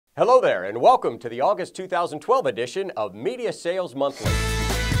Hello there, and welcome to the August 2012 edition of Media Sales Monthly.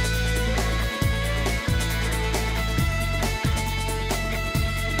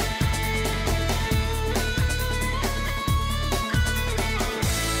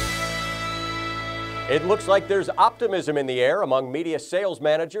 It looks like there's optimism in the air among media sales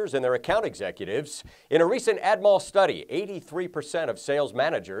managers and their account executives. In a recent AdMall study, 83% of sales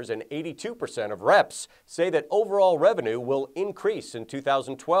managers and 82% of reps say that overall revenue will increase in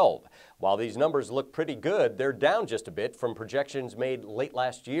 2012. While these numbers look pretty good, they're down just a bit from projections made late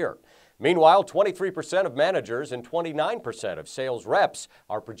last year. Meanwhile, 23% of managers and 29% of sales reps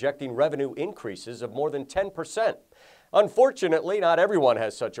are projecting revenue increases of more than 10%. Unfortunately, not everyone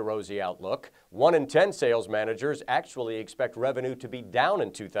has such a rosy outlook. 1 in 10 sales managers actually expect revenue to be down in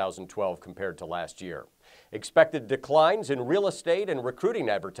 2012 compared to last year. Expected declines in real estate and recruiting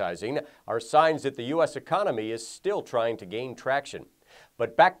advertising are signs that the U.S. economy is still trying to gain traction.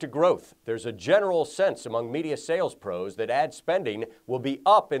 But back to growth, there's a general sense among media sales pros that ad spending will be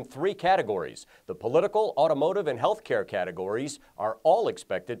up in 3 categories. The political, automotive, and healthcare categories are all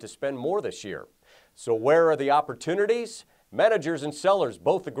expected to spend more this year. So where are the opportunities? Managers and sellers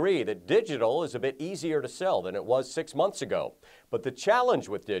both agree that digital is a bit easier to sell than it was 6 months ago. But the challenge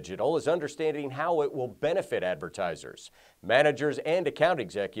with digital is understanding how it will benefit advertisers. Managers and account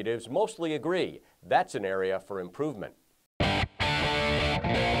executives mostly agree that's an area for improvement.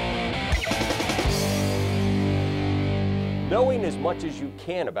 Knowing as much as you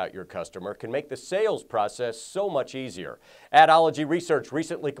can about your customer can make the sales process so much easier. Adology Research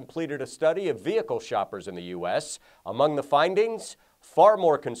recently completed a study of vehicle shoppers in the U.S. Among the findings, far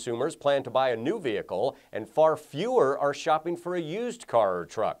more consumers plan to buy a new vehicle and far fewer are shopping for a used car or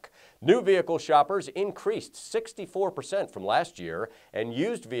truck. New vehicle shoppers increased 64% from last year, and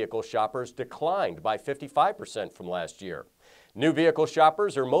used vehicle shoppers declined by 55% from last year. New vehicle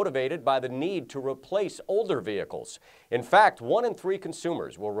shoppers are motivated by the need to replace older vehicles. In fact, 1 in 3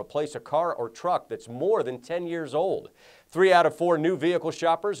 consumers will replace a car or truck that's more than 10 years old. 3 out of 4 new vehicle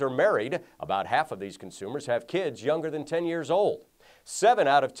shoppers are married. About half of these consumers have kids younger than 10 years old. 7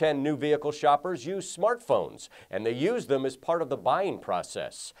 out of 10 new vehicle shoppers use smartphones, and they use them as part of the buying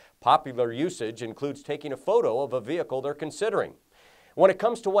process. Popular usage includes taking a photo of a vehicle they're considering. When it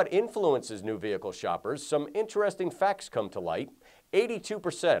comes to what influences new vehicle shoppers, some interesting facts come to light.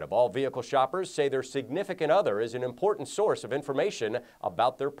 82% of all vehicle shoppers say their significant other is an important source of information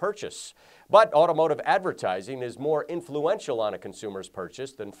about their purchase. But automotive advertising is more influential on a consumer's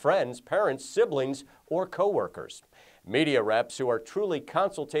purchase than friends, parents, siblings, or coworkers. Media reps who are truly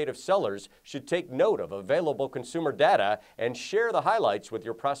consultative sellers should take note of available consumer data and share the highlights with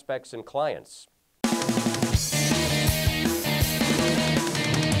your prospects and clients.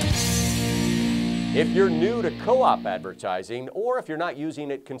 If you're new to co-op advertising, or if you're not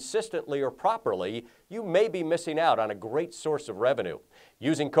using it consistently or properly, you may be missing out on a great source of revenue.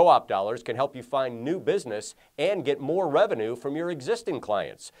 Using co-op dollars can help you find new business and get more revenue from your existing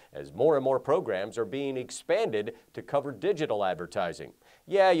clients, as more and more programs are being expanded to cover digital advertising.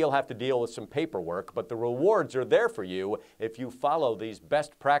 Yeah, you'll have to deal with some paperwork, but the rewards are there for you if you follow these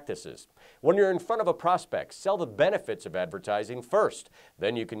best practices. When you're in front of a prospect, sell the benefits of advertising first.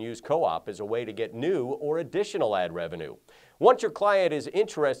 Then you can use co-op as a way to get new or additional ad revenue. Once your client is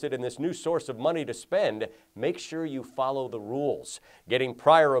interested in this new source of money to spend, make sure you follow the rules. Getting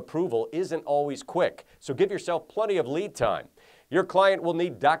prior approval isn't always quick, so give yourself plenty of lead time. Your client will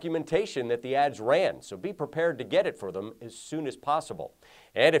need documentation that the ads ran, so be prepared to get it for them as soon as possible.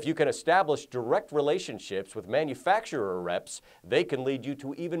 And if you can establish direct relationships with manufacturer reps, they can lead you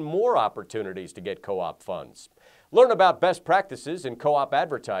to even more opportunities to get co-op funds. Learn about best practices in co-op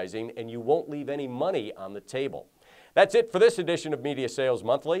advertising, and you won't leave any money on the table. That's it for this edition of Media Sales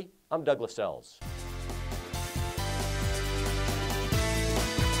Monthly. I'm Douglas Sells.